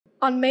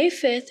On May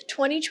 5th,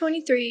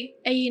 2023,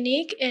 a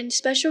unique and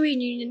special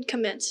reunion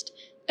commenced.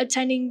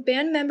 Attending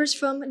band members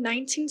from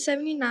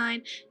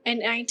 1979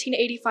 and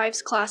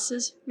 1985's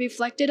classes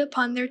reflected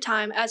upon their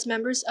time as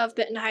members of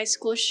Benton High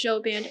School's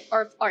Showband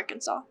of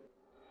Arkansas.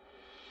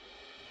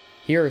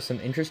 Here are some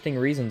interesting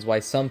reasons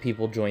why some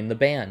people joined the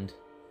band.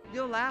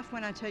 You'll laugh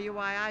when I tell you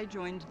why I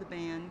joined the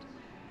band.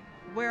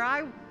 Where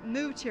I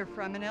moved here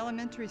from, in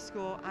elementary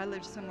school, I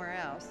lived somewhere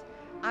else.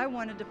 I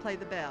wanted to play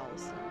the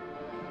bells.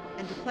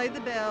 And to play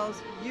the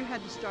bells, you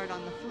had to start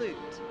on the flute.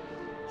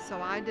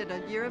 So I did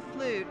a year of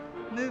flute,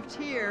 moved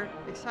here,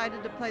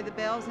 excited to play the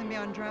bells and be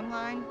on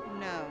drumline?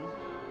 No.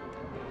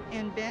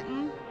 In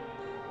Benton,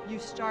 you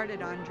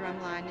started on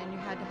drumline and you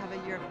had to have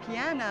a year of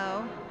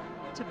piano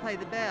to play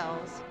the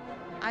bells.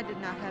 I did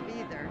not have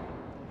either.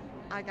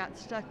 I got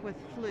stuck with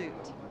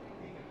flute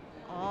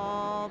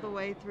all the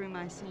way through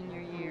my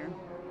senior year.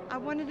 I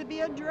wanted to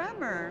be a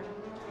drummer.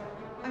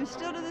 I'm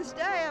still to this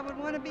day, I would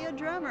want to be a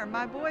drummer.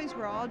 My boys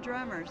were all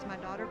drummers. My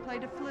daughter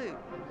played a flute.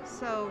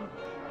 So,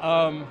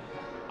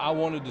 I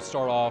wanted to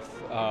start off,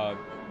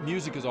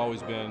 music has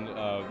always been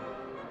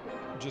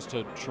just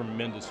a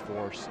tremendous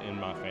force in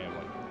my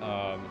family.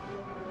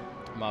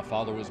 My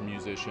father was a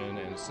musician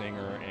and a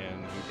singer,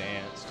 and he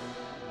danced.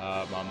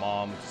 My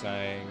mom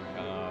sang.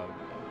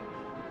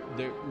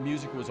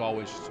 Music was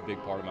always just a big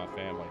part of my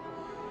family.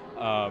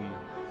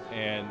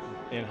 And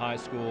in high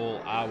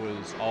school, I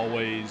was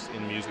always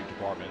in the music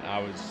department.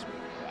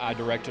 I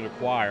directed a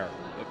choir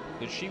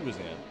that she was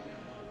in.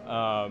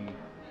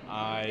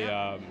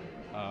 I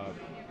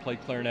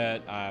played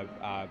clarinet.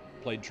 I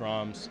played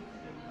drums,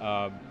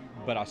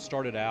 but I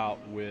started out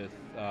with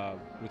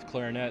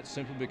clarinet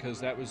simply because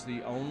that was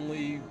the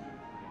only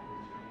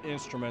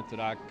instrument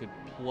that I could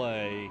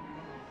play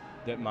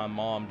that my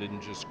mom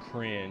didn't just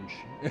cringe.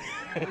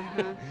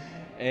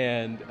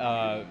 And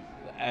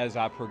as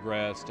I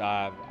progressed,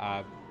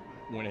 I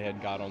went ahead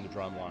and got on the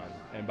drum line.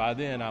 And by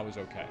then, I was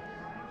okay.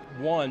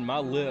 One, my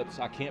lips,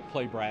 I can't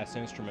play brass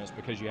instruments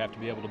because you have to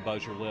be able to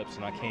buzz your lips,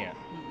 and I can't.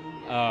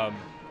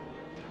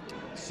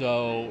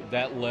 So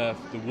that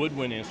left the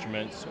woodwind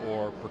instruments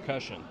or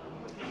percussion.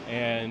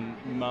 And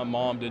my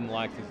mom didn't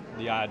like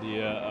the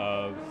idea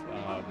of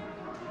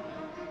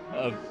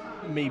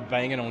me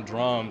banging on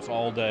drums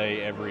all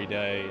day, every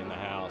day in the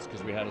house,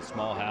 because we had a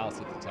small house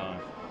at the time.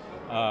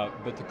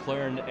 But the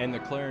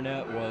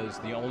clarinet was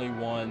the only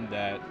one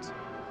that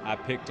I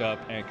picked up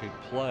and could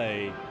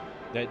play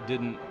that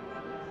didn't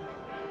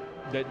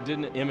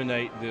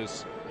emanate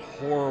this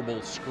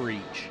horrible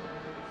screech.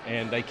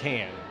 And they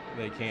can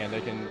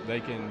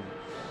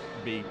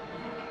be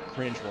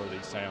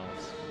cringeworthy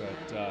sounds.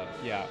 But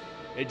yeah,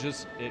 it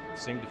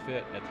seemed to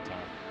fit at the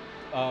time.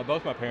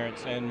 Both my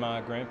parents and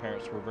my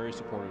grandparents were very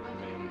supportive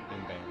of me in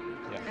band.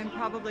 Yeah. And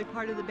probably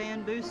part of the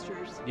band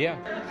boosters. Yeah.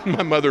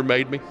 My mother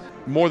made me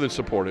more than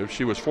supportive.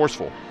 She was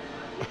forceful.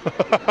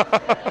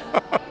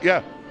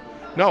 Yeah.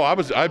 No, I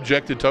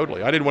objected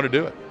totally. I didn't want to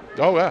do it.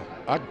 Oh yeah,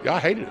 I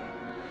hated it.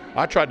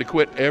 I tried to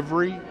quit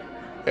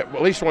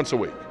at least once a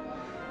week.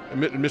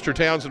 Mr.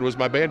 Townsend was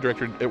my band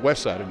director at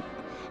Westside, and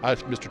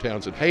Mr.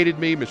 Townsend hated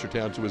me. Mr.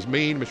 Townsend was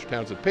mean. Mr.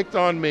 Townsend picked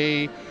on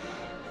me.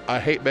 I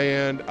hate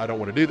band. I don't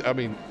want to do that. I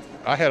mean,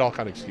 I had all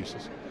kind of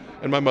excuses.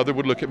 And my mother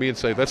would look at me and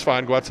say, "That's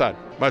fine, go outside."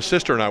 My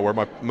sister and I were.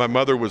 My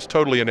mother was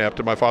totally inept,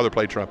 and my father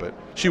played trumpet.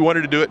 She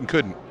wanted to do it and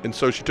couldn't, and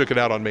so she took it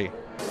out on me.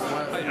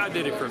 I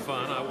did it for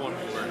fun. I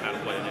wanted to learn how to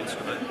play an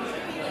instrument.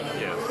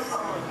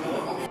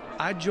 Yeah.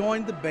 I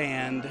joined the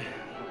band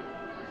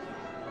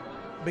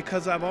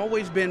because I've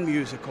always been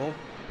musical.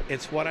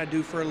 It's what I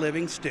do for a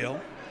living still.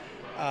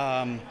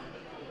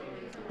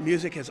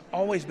 Music has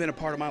always been a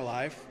part of my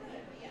life.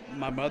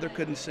 My mother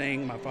couldn't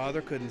sing, my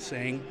father couldn't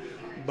sing,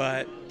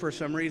 but for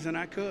some reason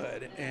I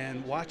could.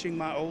 And watching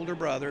my older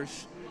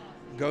brothers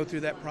go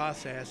through that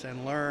process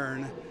and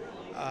learn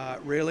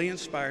really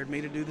inspired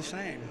me to do the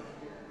same.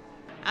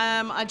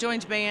 I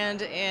joined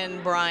band in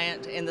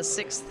Bryant in the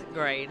 6th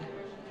grade.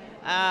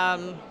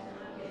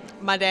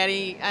 My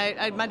daddy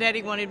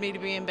wanted me to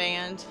be in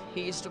band.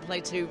 He used to play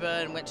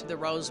tuba and went to the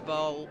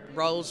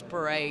Rose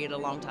Parade a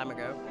long time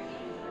ago.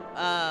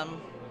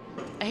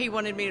 He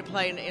wanted me to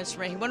play an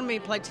instrument. He wanted me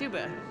to play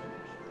tuba.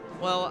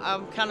 Well,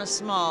 I'm kind of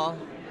small,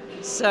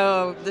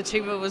 so the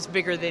tuba was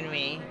bigger than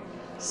me.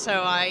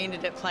 So I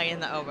ended up playing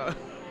the oboe.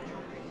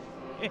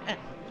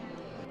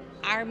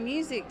 Our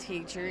music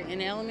teacher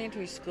in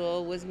elementary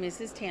school was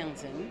Mrs.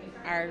 Townsend,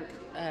 our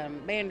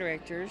band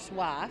director's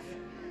wife,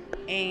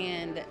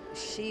 and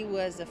she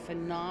was a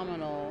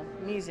phenomenal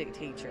music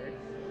teacher,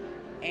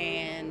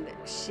 and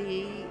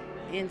she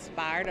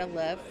inspired a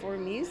love for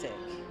music.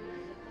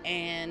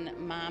 And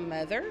my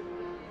mother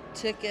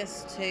took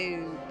us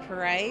to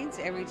parades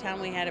every time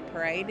we had a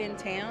parade in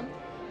town,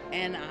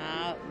 and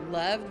I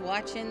loved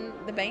watching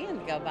the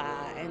band go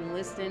by and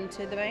listening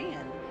to the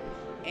band.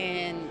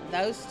 And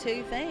those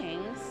two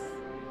things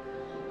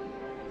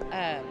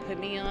put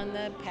me on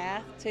the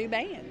path to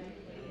band.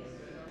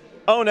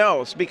 Oh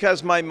no, it's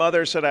because my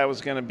mother said I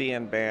was going to be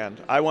in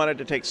band. I wanted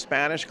to take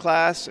Spanish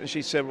class, and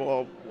she said,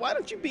 well, why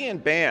don't you be in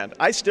band?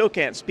 I still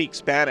can't speak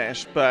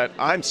Spanish, but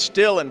I'm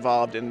still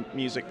involved in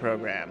music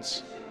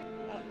programs.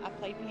 I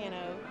play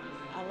piano.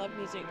 I love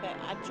music, but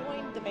I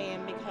joined the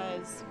band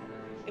because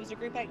it was a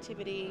group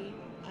activity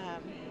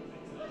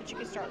that you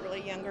could start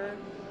really younger,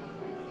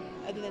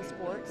 other than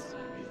sports.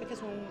 Because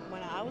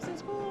when I was in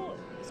school,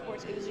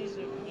 sports, it was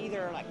usually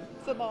either like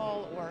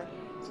football or,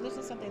 so this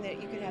is something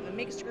that you could have a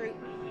mixed group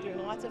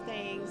doing lots of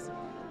things,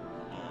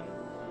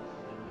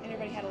 and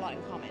everybody had a lot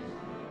in common.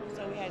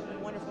 So we had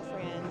wonderful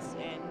friends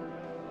and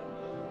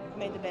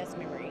made the best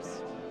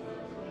memories.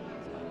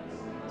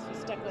 So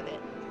stuck with it.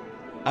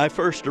 I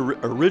first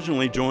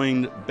originally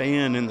joined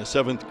band in the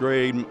 7th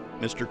grade.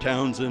 Mr.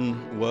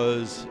 Townsend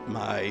was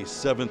my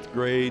 7th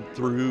grade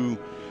through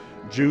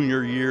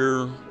junior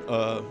year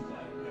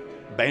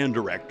band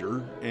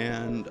director,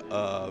 and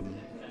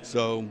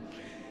so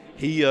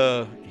he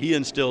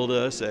instilled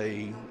us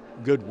a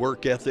good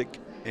work ethic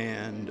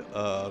and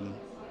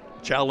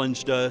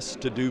challenged us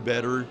to do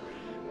better,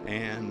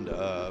 and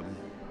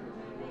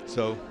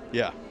so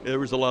yeah, there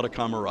was a lot of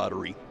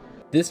camaraderie.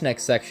 This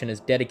next section is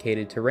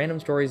dedicated to random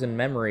stories and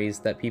memories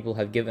that people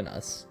have given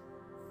us.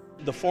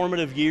 The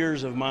formative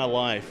years of my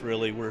life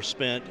really were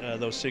spent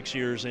those 6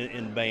 years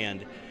in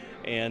band,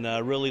 and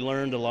really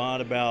learned a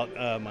lot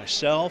about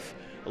myself,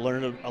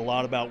 learned a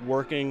lot about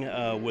working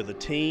with a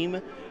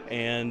team,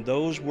 and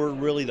those were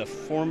really the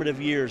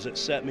formative years that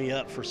set me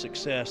up for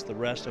success the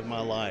rest of my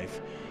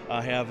life.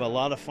 I have a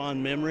lot of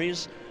fond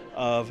memories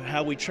of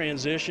how we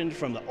transitioned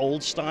from the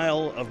old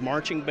style of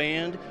marching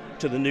band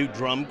to the new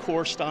drum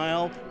corps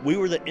style. We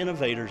were the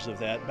innovators of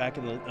that back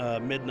in the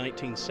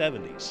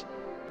mid-1970s.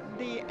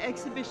 The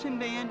exhibition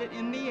band at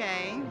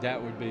MBA.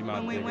 That would be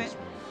my biggest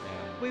one.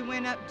 We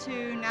went up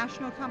to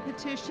national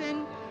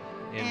competition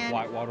In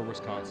Whitewater,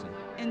 Wisconsin.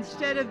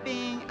 Instead of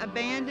being a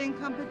band in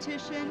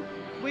competition,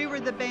 we were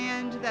the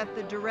band that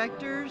the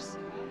directors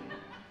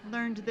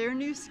learned their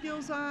new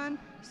skills on.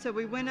 So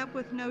we went up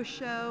with no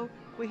show.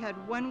 We had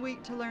 1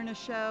 week to learn a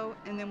show,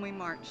 and then we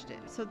marched it.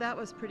 So that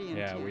was pretty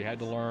intense. Yeah, we had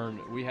to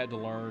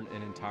learn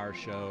an entire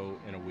show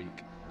in a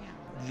week.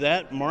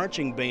 That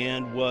marching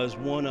band was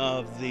one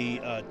of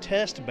the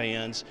test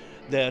bands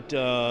that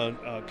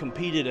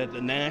competed at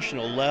the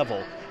national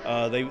level.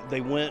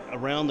 They went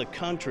around the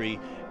country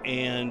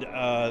and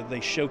they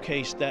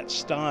showcased that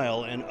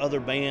style, and other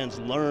bands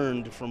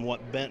learned from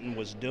what Benton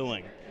was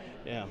doing.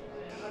 Yeah.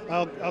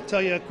 I'll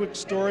tell you a quick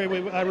story.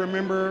 I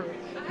remember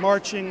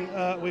marching.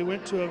 We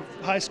went to a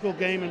high school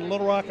game in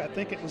Little Rock. I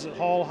think it was at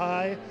Hall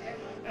High,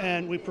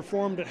 and we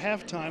performed at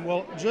halftime.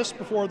 Well, just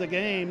before the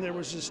game, there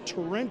was this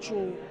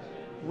torrential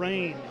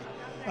rain.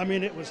 I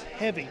mean, it was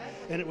heavy,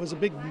 and it was a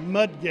big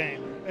mud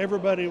game.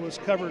 Everybody was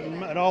covered in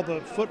mud, all the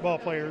football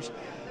players.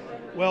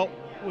 Well,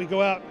 we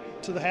go out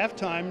to the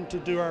halftime to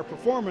do our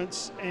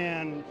performance,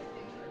 and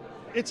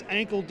it's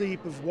ankle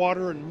deep of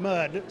water and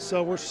mud,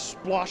 so we're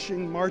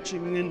sploshing,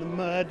 marching in the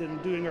mud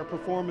and doing our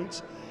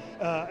performance.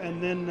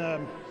 And then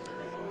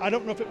I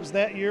don't know if it was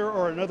that year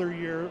or another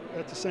year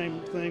at the same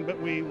thing, but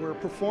we were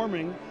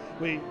performing.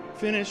 We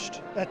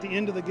finished at the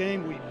end of the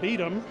game. We beat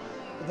them.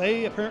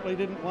 They apparently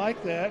didn't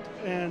like that,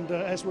 and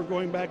as we're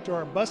going back to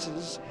our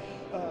buses,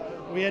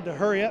 we had to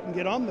hurry up and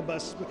get on the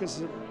bus because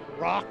the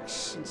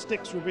rocks and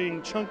sticks were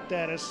being chunked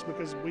at us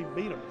because we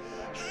beat them.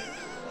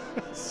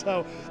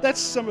 So that's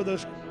some of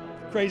those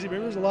crazy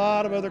memories. A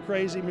lot of other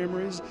crazy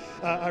memories.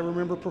 I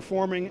remember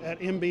performing at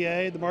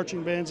MBA, the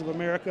Marching Bands of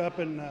America, up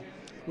in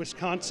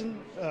Wisconsin.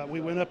 We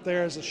went up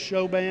there as a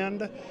show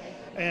band,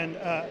 and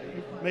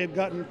you may have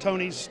gotten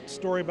Tony's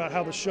story about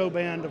how the show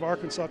band of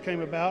Arkansas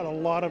came about. A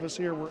lot of us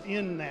here were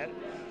in that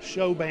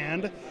show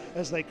band,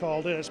 as they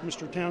called it, as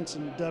Mr.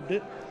 Townsend dubbed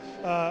it.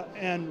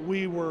 And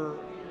we were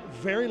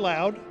very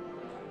loud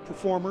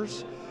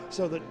performers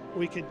so that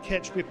we could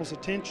catch people's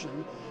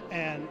attention,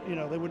 and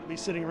they wouldn't be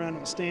sitting around in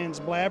the stands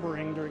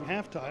blabbering during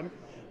halftime.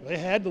 They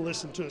had to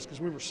listen to us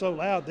because we were so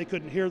loud they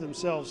couldn't hear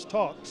themselves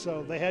talk,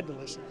 so they had to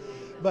listen.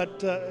 But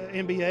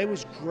MBA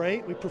was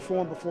great. We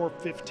performed before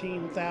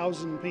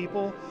 15,000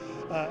 people,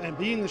 and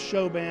being the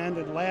show band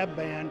and lab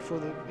band for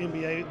the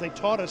MBA, they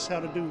taught us how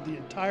to do the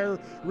entire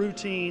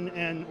routine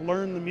and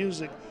learn the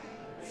music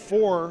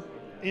for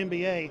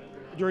MBA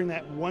during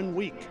that 1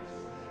 week.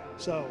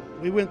 So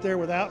we went there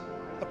without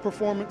a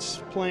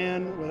performance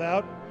plan,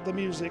 without the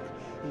music,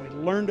 and we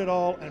learned it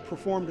all and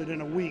performed it in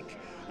a week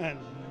and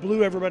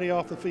blew everybody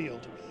off the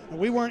field. And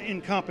we weren't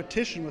in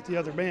competition with the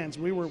other bands.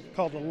 We were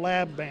called a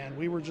lab band.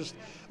 We were just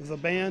the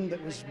band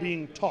that was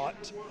being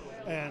taught,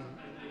 and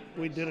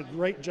we did a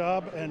great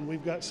job, and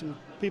we've got some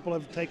people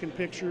have taken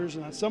pictures,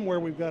 and somewhere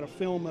we've got a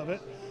film of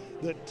it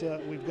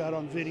that we've got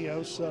on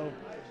video. So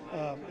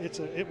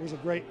it was a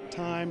great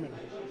time and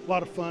a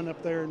lot of fun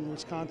up there in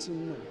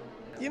Wisconsin.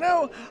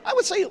 I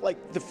would say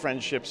like the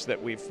friendships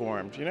that we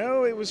formed.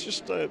 It was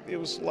just it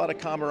was a lot of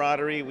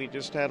camaraderie. We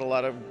just had a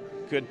lot of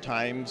good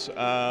times.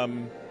 I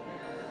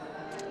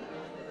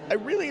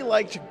really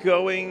liked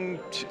I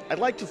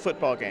liked the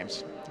football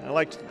games. I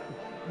liked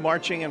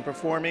marching and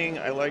performing.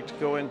 I liked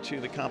going to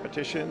the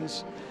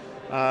competitions.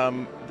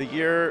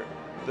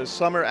 The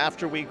summer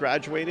after we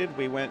graduated,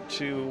 we went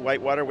to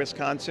Whitewater,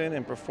 Wisconsin,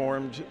 and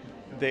performed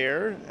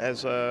there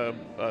as a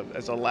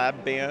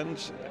lab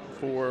band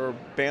for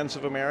Bands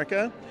of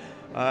America.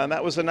 And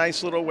that was a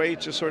nice little way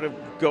to sort of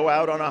go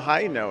out on a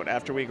high note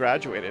after we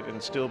graduated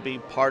and still be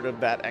part of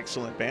that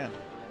excellent band.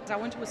 I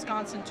went to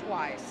Wisconsin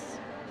twice.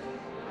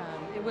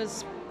 It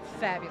was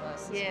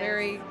fabulous.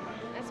 It's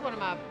that's one of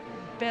my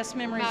best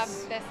memories. My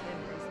best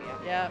memories,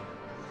 yeah.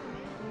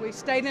 We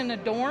stayed in a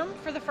dorm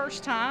for the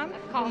first time.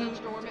 A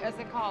college dorm. It was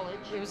at college.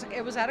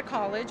 It was at a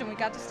college, and we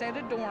got to stay at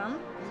a dorm.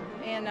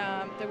 And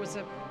there was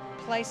a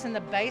place in the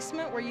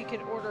basement where you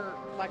could order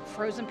like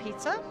frozen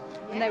pizza,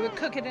 and they would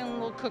cook it in a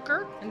little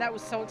cooker, and that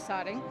was so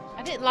exciting.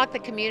 I didn't like the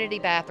community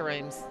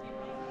bathrooms.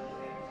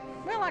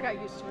 Well, I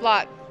got used to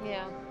it.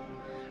 Yeah.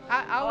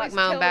 I always like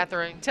my own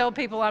bathroom. Tell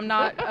people I'm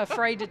not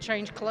afraid to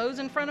change clothes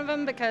in front of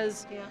them,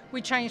 because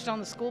we changed on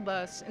the school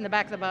bus, in the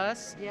back of the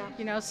bus. Yeah.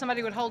 You know,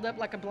 somebody would hold up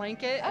like a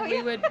blanket, and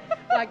we would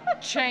like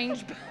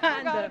change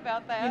behind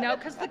about that. You know,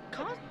 because the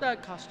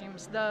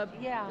costumes, the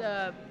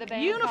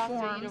band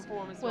uniforms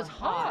uniforms was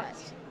hot.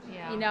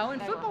 Yeah. You know, and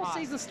they were football hot.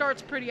 season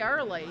starts pretty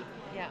early.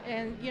 Yeah.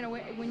 And you know,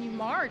 when you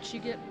march, you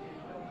get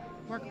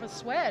work up a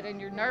sweat, and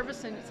you're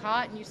nervous, and it's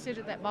hot, and you sit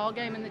at that ball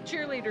game, and the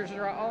cheerleaders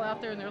are all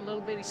out there in their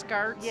little bitty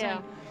skirts. Yeah.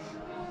 And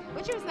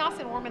which it was nice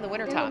and warm in the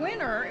wintertime. in the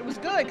winter, it was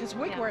good because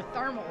we wear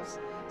thermals.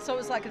 So it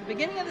was like at the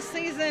beginning of the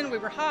season, we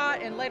were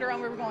hot, and later on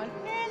we were going,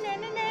 na, na,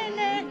 na,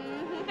 na,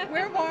 na.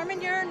 We're warm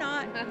and you're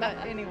not. But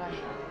anyway,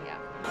 yeah.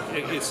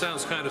 It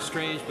sounds kind of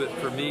strange, but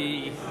for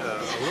me,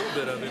 a little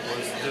bit of it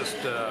was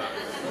just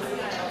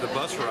the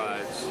bus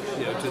rides,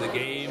 you know, to the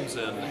games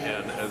and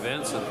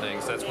events and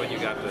things. That's when you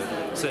got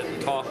to sit and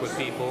talk with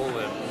people,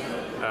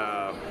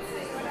 and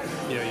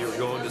you know, you were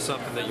going to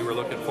something that you were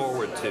looking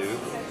forward to.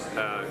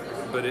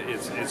 But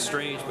it's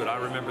strange, but I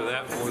remember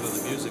that more than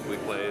the music we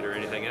played or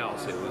anything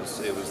else. It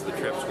was the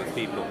trips with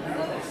people.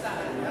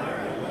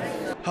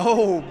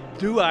 Oh,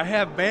 do I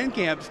have band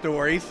camp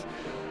stories?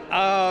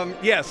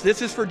 Yes,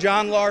 this is for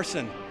John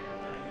Larson,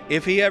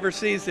 if he ever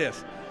sees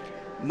this.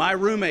 My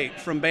roommate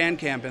from band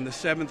camp in the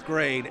 7th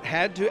grade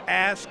had to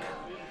ask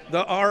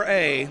the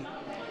RA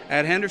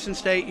at Henderson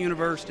State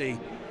University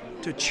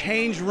to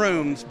change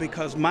rooms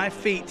because my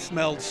feet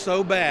smelled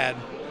so bad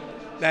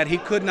that he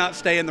could not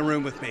stay in the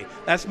room with me.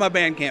 That's my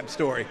band camp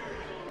story.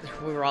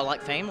 We were all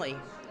like family.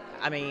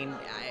 I mean,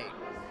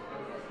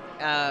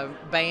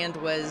 band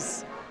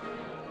was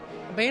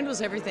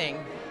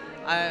everything.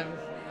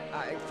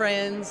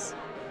 Friends,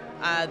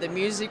 the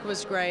music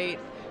was great.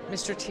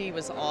 Mr. T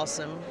was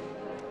awesome.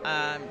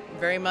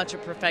 Very much a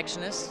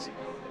perfectionist.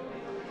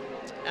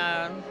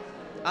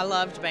 I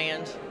loved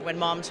band. When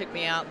Mom took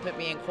me out and put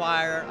me in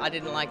choir, I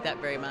didn't like that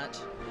very much.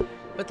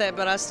 But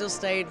I still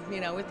stayed,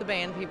 you know, with the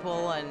band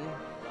people, and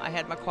I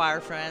had my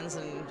choir friends,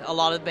 and a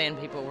lot of the band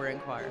people were in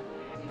choir.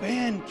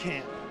 Band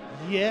camp.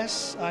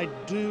 Yes, I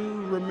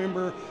do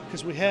remember,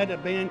 because we had a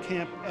band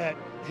camp at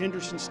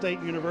Henderson State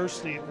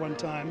University at one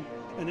time,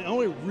 and the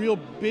only real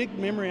big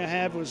memory I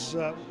have was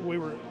it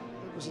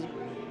was a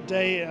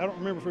day, I don't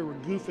remember if we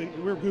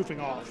were goofing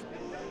off,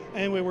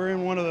 and we were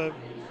in one of the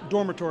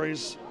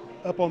dormitories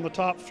up on the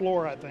top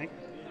floor, I think,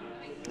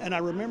 and I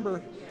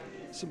remember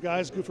some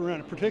guys goofing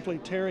around, particularly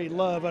Terry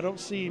Love. I don't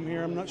see him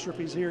here, I'm not sure if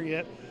he's here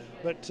yet,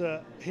 but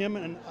him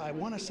and I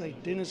want to say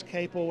Dennis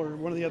Capel or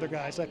one of the other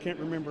guys, I can't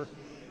remember.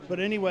 But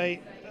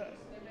anyway,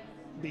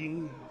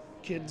 being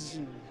kids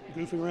and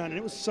goofing around, and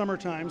it was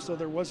summertime, so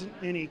there wasn't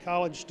any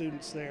college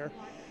students there.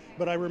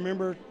 But I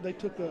remember they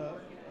took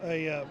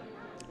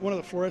one of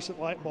the fluorescent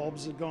light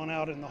bulbs had gone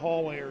out in the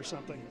hallway or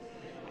something,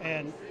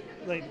 and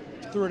they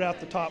threw it out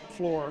the top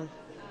floor,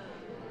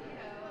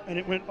 and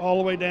it went all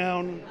the way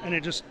down, and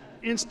it just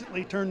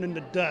instantly turned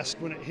into dust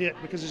when it hit,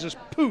 because it's just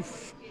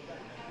poof.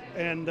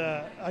 And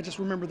I just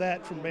remember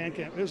that from band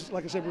camp. It was,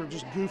 like I said, we were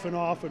just goofing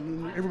off,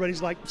 and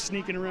everybody's like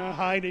sneaking around,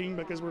 hiding,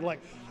 because we're like,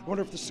 I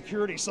wonder if the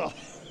security saw.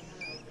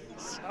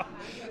 So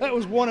that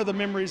was one of the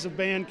memories of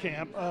band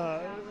camp.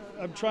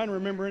 I'm trying to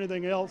remember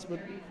anything else, but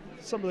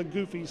some of the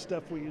goofy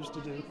stuff we used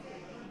to do.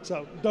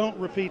 So don't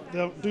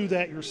do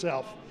that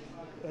yourself.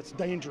 That's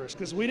dangerous,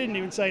 because we didn't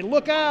even say,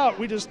 look out,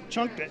 we just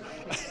chunked it.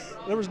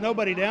 There was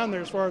nobody down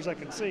there as far as I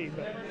could see.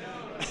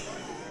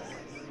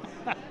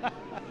 But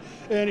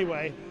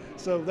anyway,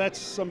 so that's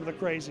some of the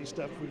crazy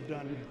stuff we've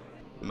done.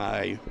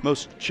 My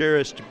most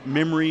cherished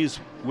memories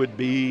would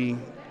be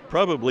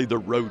probably the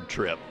road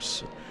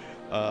trips.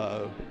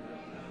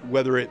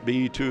 Whether it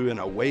be to an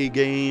away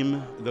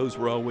game, those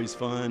were always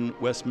fun,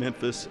 West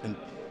Memphis and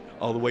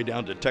all the way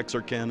down to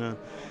Texarkana,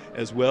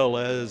 as well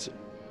as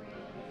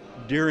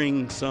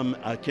during some,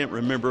 I can't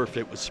remember if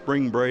it was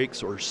spring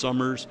breaks or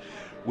summers,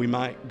 we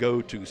might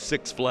go to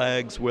Six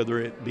Flags, whether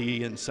it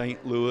be in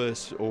St.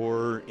 Louis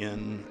or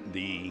in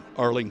the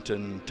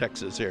Arlington,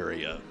 Texas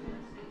area.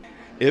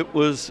 It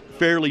was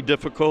fairly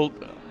difficult.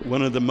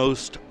 One of the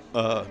most,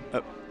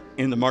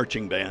 in the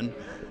marching band,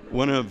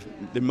 one of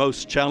the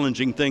most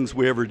challenging things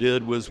we ever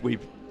did was we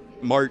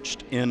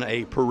marched in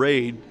a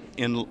parade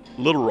in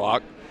Little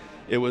Rock.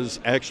 It was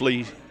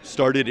actually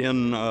started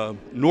in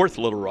North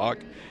Little Rock,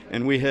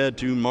 and we had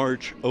to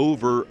march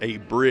over a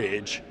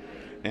bridge.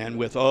 And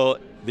with all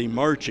the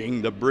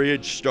marching, the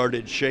bridge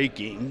started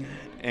shaking,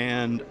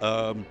 and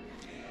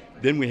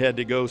then we had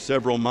to go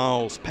several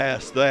miles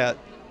past that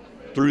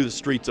through the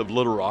streets of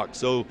Little Rock.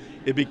 So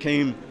it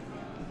became,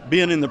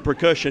 being in the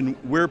percussion,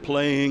 we're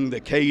playing the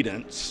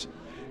cadence,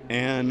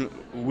 and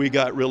we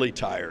got really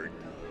tired.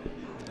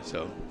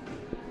 So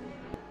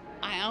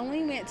I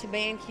only went to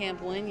band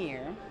camp 1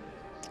 year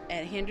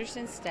at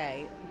Henderson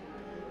State,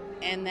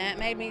 and that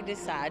made me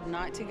decide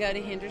not to go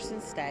to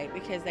Henderson State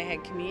because they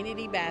had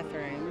community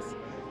bathrooms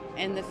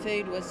and the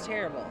food was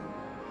terrible.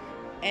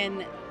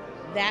 And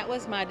that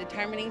was my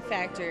determining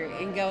factor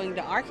in going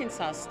to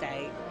Arkansas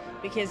State,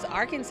 because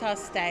Arkansas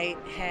State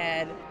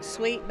had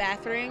suite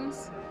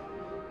bathrooms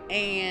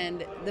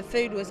and the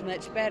food was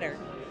much better.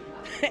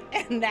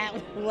 And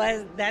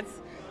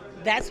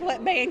that's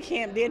what band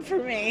camp did for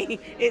me.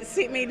 It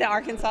sent me to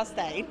Arkansas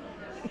State.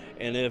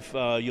 And if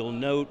you'll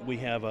note, we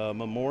have a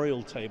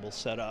memorial table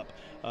set up.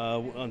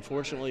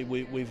 Unfortunately,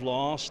 we've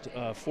lost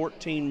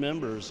 14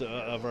 members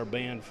of our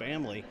band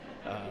family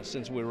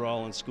since we were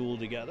all in school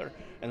together.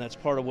 And that's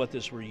part of what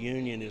this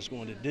reunion is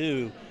going to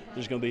do.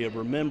 There's going to be a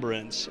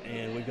remembrance,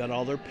 and we've got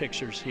all their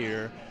pictures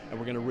here, and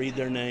we're going to read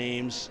their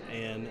names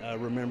and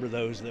remember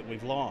those that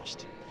we've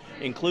lost,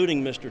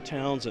 including Mr.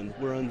 Townsend.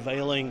 We're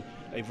unveiling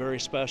a very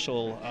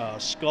special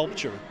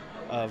sculpture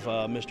of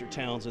Mr.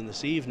 Townsend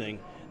this evening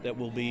that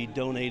will be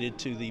donated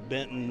to the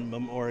Benton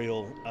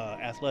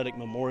Athletic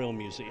Memorial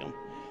Museum.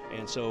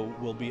 And so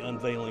we'll be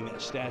unveiling a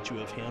statue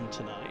of him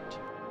tonight.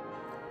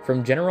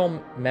 From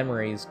general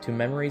memories to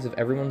memories of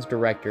everyone's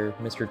director,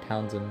 Mr.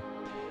 Townsend.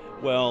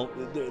 Well,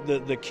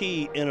 the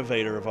key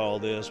innovator of all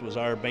this was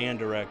our band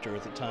director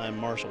at the time,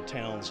 Marshall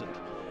Townsend.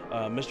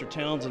 Mr.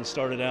 Townsend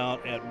started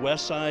out at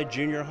Westside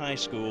Junior High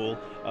School,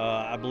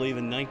 I believe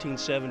in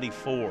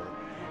 1974.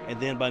 And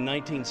then by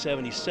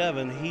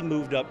 1977, he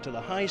moved up to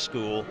the high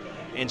school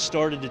and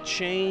started to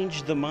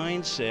change the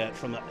mindset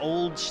from the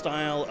old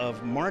style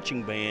of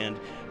marching band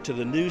to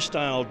the new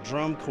style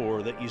drum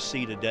corps that you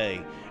see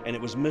today. And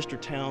it was Mr.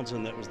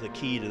 Townsend that was the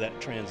key to that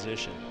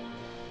transition.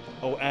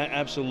 Oh,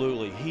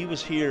 absolutely. He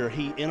was here.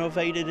 He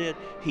innovated it.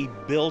 He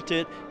built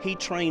it. He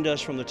trained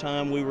us from the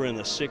time we were in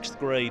the 6th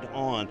grade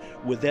on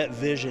with that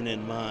vision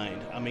in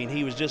mind. I mean,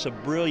 he was just a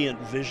brilliant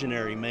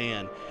visionary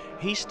man.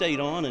 He stayed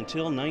on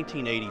until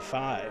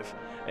 1985.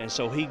 And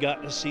so he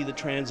got to see the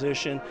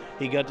transition.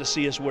 He got to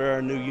see us wear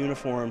our new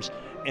uniforms.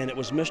 And it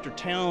was Mr.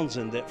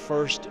 Townsend that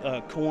first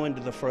coined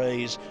the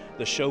phrase,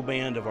 the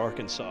Showband of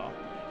Arkansas.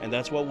 And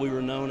that's what we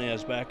were known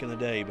as back in the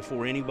day.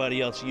 Before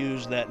anybody else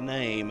used that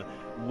name,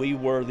 we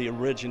were the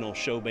original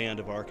Showband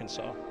of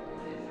Arkansas.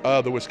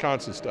 The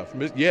Wisconsin stuff.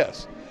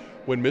 Yes.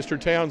 When Mr.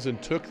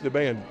 Townsend took the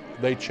band,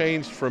 they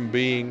changed from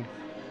being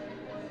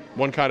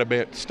one kind of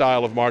band,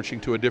 style of marching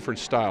to a different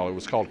style. It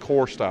was called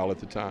corps style at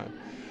the time.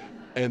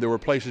 And there were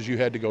places you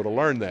had to go to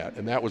learn that,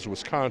 and that was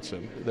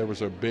Wisconsin. There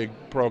was a big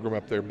program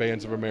up there,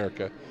 Bands of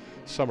America,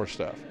 summer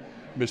stuff.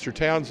 Mr.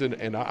 Townsend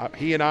and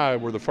he and I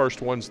were the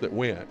first ones that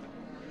went.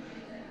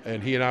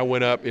 And he and I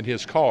went up in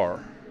his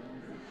car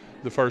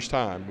the first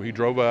time. We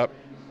drove up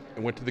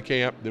and went to the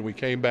camp. Then we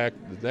came back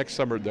the next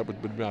summer. That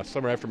would be my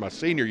summer after my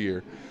senior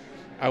year.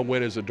 I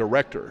went as a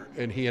director,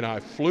 and he and I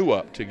flew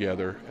up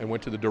together and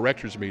went to the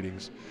directors'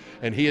 meetings.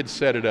 And he had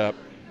set it up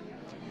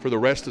for the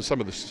rest of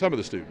some of the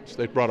students.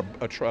 They brought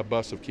a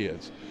bus of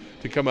kids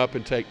to come up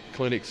and take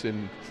clinics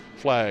in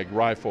flag,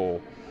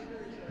 rifle,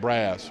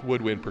 brass,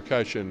 woodwind,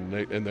 percussion,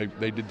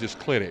 they did just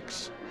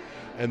clinics.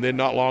 And then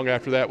not long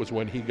after that was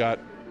when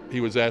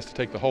he was asked to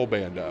take the whole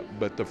band up.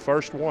 But the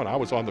first one, I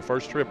was on the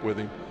first trip with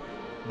him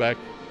back,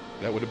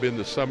 that would have been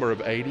the summer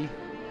of '80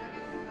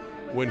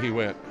 when he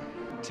went.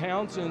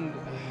 Townsend,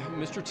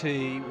 Mr.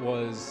 T,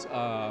 was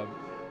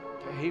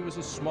he was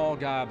a small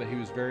guy, but he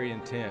was very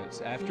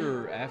intense.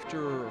 After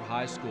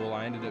high school,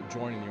 I ended up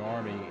joining the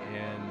Army,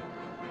 and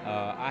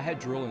I had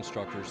drill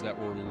instructors that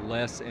were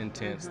less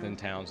intense than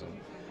Townsend.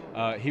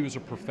 He was a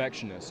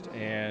perfectionist,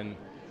 and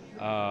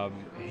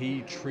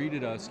he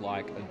treated us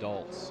like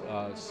adults,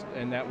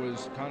 and that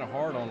was kind of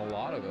hard on a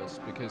lot of us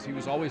because he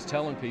was always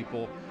telling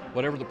people,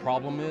 whatever the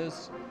problem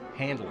is,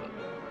 handle it.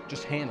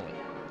 Just handle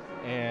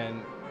it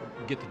and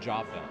get the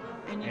job done.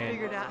 And you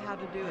figured out how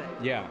to do it.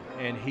 Yeah,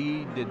 and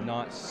he did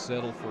not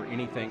settle for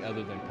anything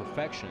other than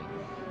perfection.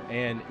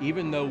 And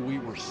even though we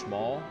were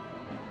small,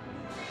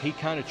 he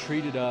kind of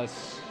treated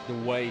us the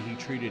way he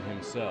treated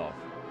himself,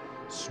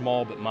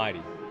 small but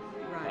mighty.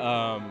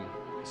 Right.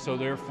 So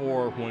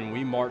therefore, when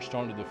we marched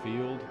onto the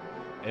field,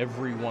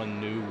 everyone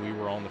knew we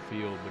were on the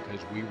field because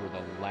we were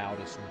the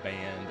loudest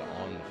band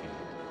on the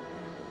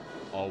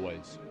field.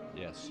 Always,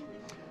 yes.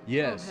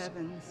 Yes. Oh,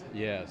 heavens.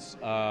 Yes.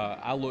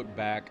 I look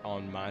back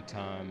on my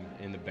time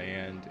in the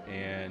band,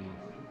 and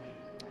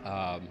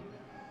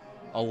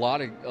a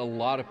lot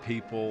of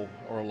people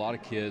or a lot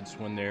of kids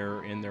when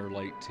they're in their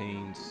late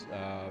teens,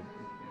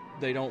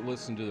 they don't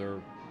listen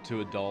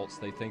to adults.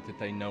 They think that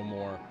they know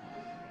more.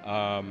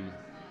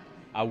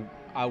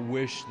 I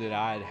wish that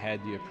I had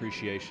had the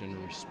appreciation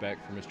and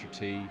respect for Mr.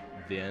 T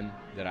then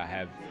that I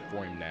have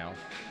for him now.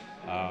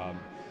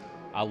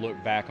 I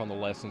look back on the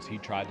lessons he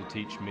tried to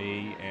teach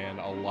me, and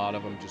a lot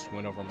of them just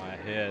went over my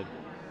head.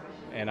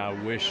 And I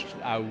wish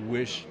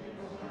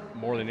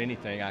more than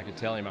anything I could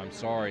tell him I'm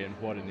sorry and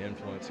what an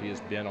influence he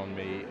has been on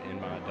me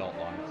in my adult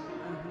life.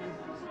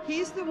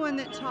 He's the one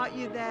that taught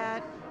you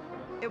that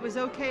it was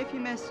okay if you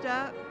messed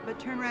up, but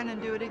turn around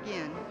and do it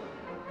again.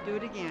 Do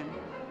it again.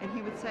 And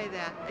he would say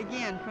that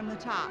again from the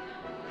top,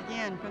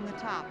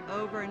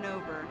 over and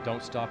over.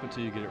 Don't stop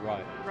until you get it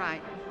right.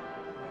 Right.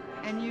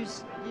 And you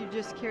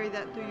just carry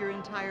that through your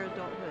entire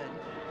adulthood.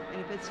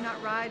 And if it's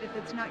not right, if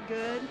it's not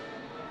good,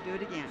 do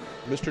it again.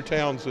 Mr.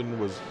 Townsend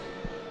was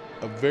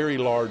a very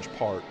large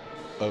part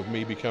of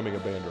me becoming a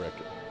band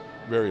director,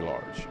 very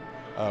large.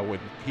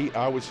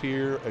 I was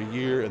here a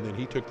year, and then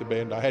he took the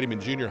band. I had him in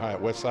junior high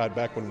at West Side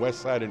back when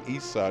West Side and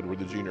East Side were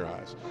the junior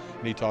highs,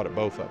 and he taught at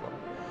both of them.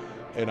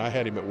 And I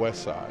had him at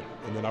West Side,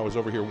 and then I was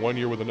over here 1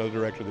 year with another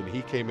director. Then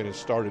he came in and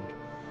started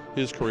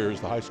his career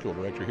as the high school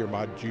director here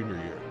my junior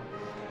year.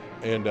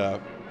 And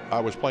I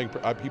was playing.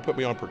 He put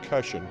me on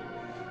percussion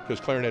because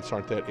clarinets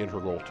aren't that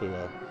integral to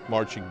a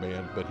marching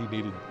band, but he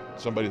needed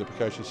somebody in the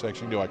percussion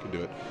section. He knew I could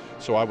do it,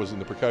 so I was in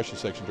the percussion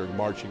section during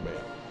marching band,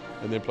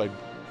 and then played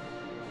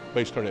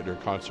bass clarinet during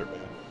concert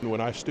band. And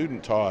when I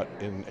student taught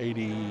in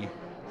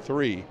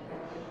 '83,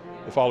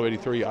 the fall of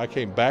 '83, I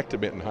came back to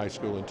Benton High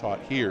School and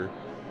taught here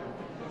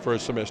for a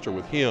semester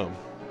with him,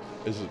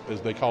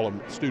 as they call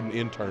them, student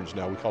interns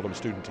now. We called them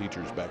student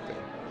teachers back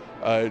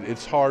then.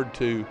 It's hard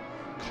to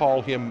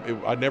call him,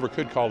 I never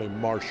could call him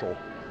Marshall,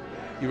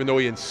 even though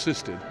he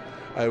insisted.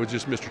 It was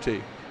just Mr.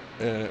 T.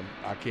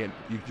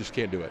 You just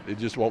can't do it. It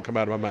just won't come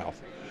out of my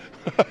mouth.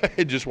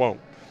 It just won't.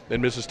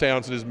 And Mrs.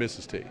 Townsend is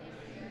Mrs. T.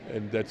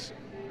 And that's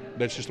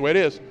just the way it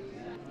is.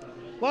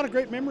 A lot of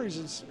great memories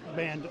of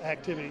band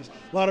activities.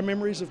 A lot of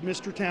memories of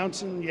Mr.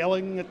 Townsend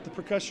yelling at the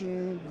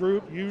percussion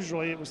group.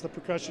 Usually it was the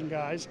percussion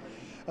guys,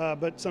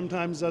 but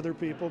sometimes other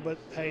people. But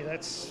hey,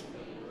 that's,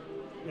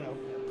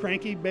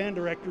 cranky band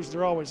directors,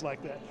 they're always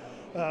like that.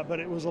 But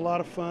it was a lot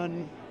of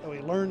fun. We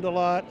learned a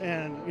lot,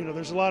 and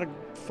there's a lot of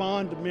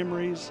fond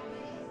memories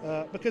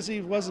because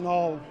he wasn't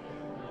all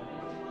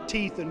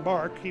teeth and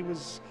bark. He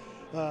was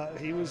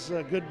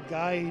a good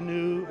guy. He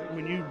knew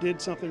when you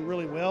did something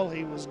really well,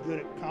 he was good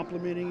at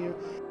complimenting you.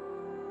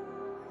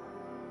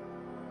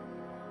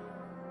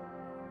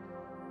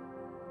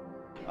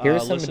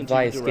 Here's some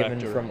advice given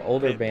from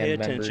older band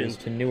members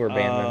to newer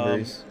band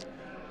members.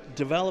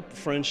 Develop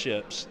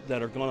friendships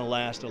that are going to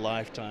last a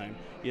lifetime.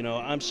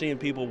 I'm seeing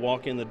people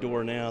walk in the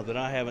door now that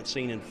I haven't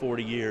seen in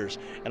 40 years,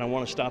 and I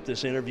want to stop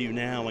this interview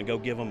now and go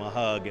give them a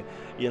hug.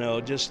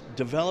 Just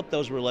develop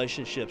those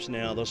relationships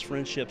now. Those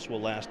friendships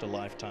will last a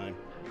lifetime.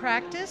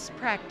 Practice,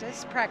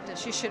 practice,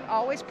 practice. You should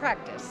always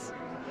practice.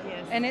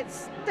 Yes. And it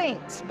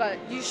stinks, but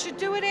you should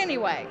do it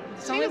anyway.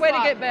 It's the only way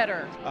to get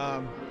better.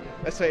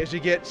 Let's say as you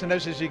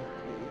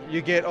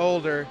get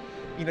older,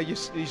 you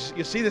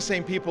see the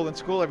same people in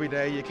school every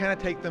day. You kind of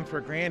take them for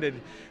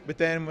granted, but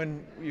then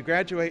when you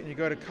graduate and you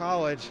go to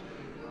college,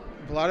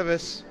 a lot of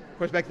us, of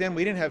course, back then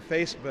we didn't have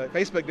Facebook.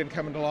 Facebook didn't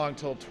come along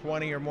until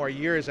 20 or more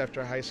years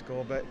after high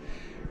school, but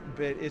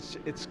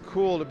it's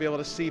cool to be able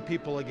to see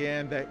people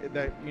again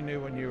that you knew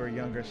when you were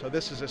younger. So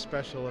this is a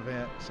special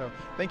event. So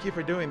thank you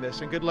for doing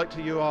this, and good luck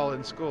to you all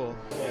in school.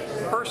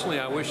 Personally,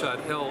 I wish I'd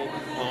held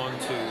on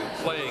to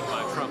playing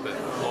my trumpet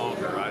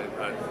longer.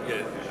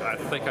 I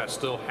think I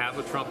still have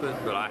a trumpet,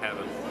 but I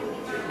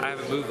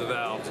haven't moved the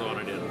valves on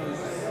it in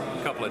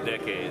a couple of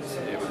decades.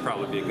 It would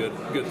probably be a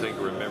good thing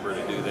to remember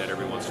to do that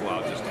every once in a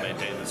while, just to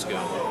maintain the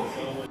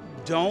skill.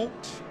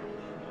 Don't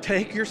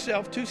take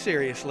yourself too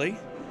seriously.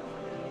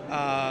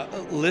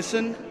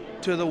 Listen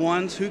to the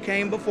ones who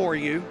came before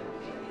you,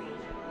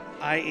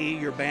 i.e.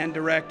 your band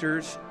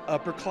directors,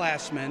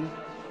 upperclassmen,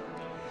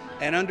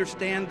 and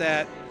understand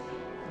that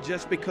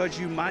just because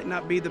you might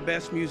not be the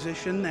best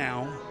musician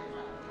now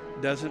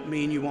doesn't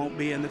mean you won't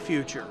be in the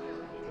future.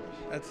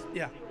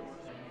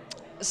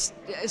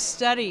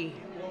 Study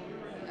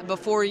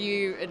before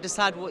you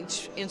decide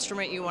which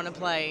instrument you want to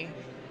play.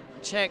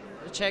 Check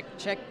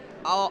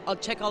all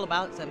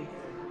about them.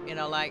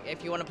 Like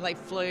if you want to play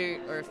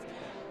flute, or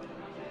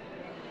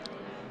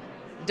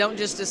don't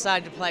just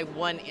decide to play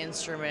one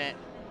instrument.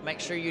 Make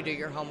sure you do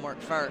your homework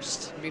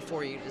first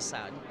before you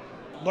decide.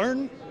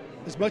 Learn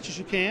as much as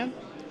you can.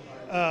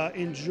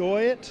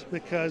 Enjoy it,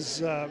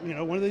 because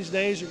one of these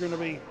days you're going to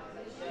be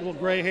a little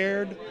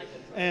gray-haired,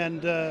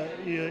 and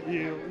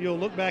you'll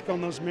look back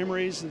on those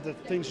memories of the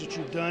things that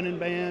you've done in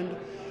band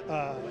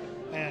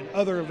and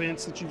other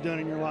events that you've done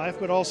in your life,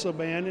 but also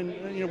band.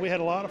 And we had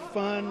a lot of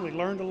fun. We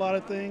learned a lot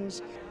of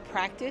things.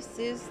 Practice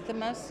is the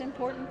most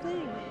important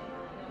thing.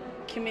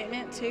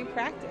 Commitment to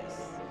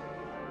practice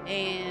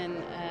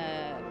and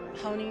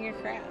honing your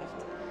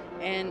craft.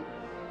 And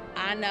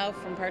I know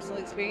from personal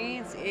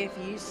experience, if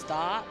you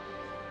stop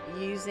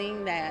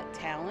using that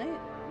talent,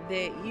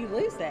 that you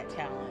lose that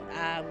talent.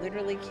 I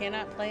literally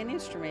cannot play an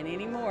instrument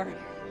anymore.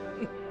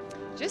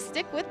 just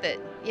stick with it,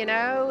 you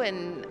know,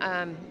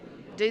 and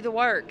do the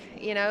work,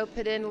 you know,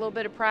 put in a little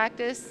bit of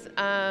practice.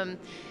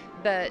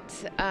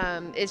 But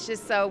it's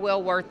just so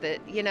well worth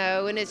it, you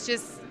know, and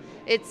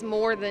it's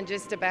more than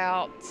just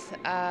about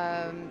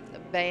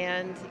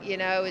band, you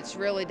know, it's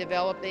really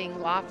developing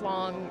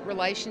lifelong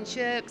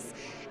relationships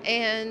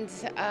and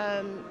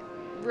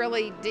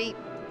really deep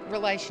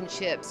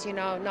relationships, you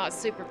know, not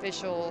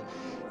superficial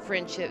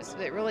friendships,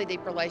 but really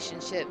deep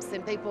relationships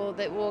and people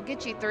that will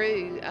get you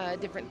through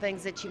different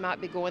things that you might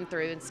be going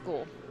through in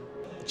school.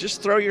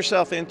 Just throw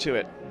yourself into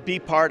it, be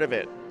part of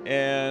it.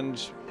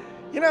 And,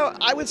 you know,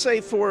 I would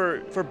say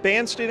for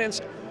band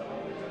students,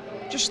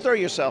 just throw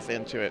yourself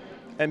into it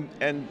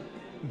and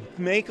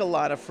make a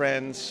lot of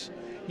friends.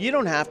 You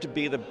don't have to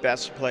be the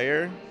best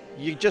player,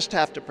 you just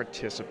have to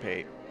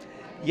participate.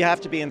 You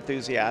have to be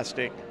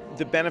enthusiastic.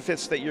 The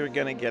benefits that you're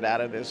going to get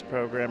out of this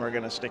program are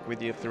going to stick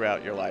with you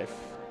throughout your life.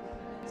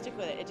 Stick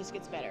with it, it just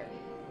gets better.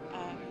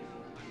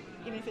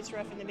 Even if it's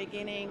rough in the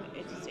beginning,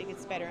 it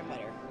gets better and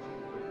better.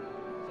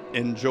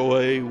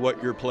 Enjoy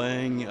what you're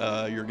playing.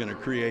 You're going to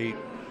create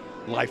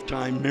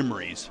lifetime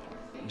memories.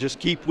 Just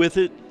keep with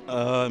it.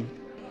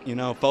 You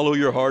know, follow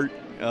your heart.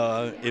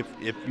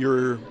 If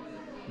you're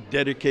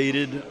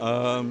dedicated,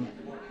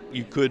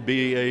 you could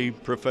be a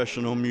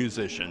professional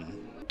musician.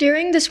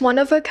 During this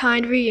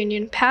one-of-a-kind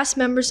reunion, past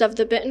members of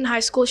the Benton High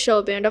School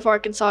Showband of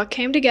Arkansas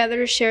came together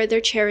to share their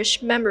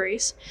cherished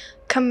memories,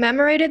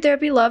 commemorated their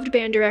beloved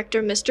band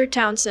director, Mr.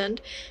 Townsend,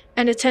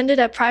 and attended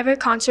a private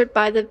concert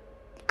by the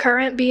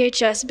current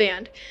BHS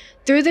band.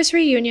 Through this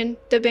reunion,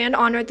 the band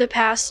honored the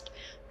past,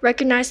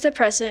 recognized the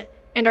present,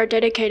 and are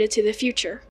dedicated to the future.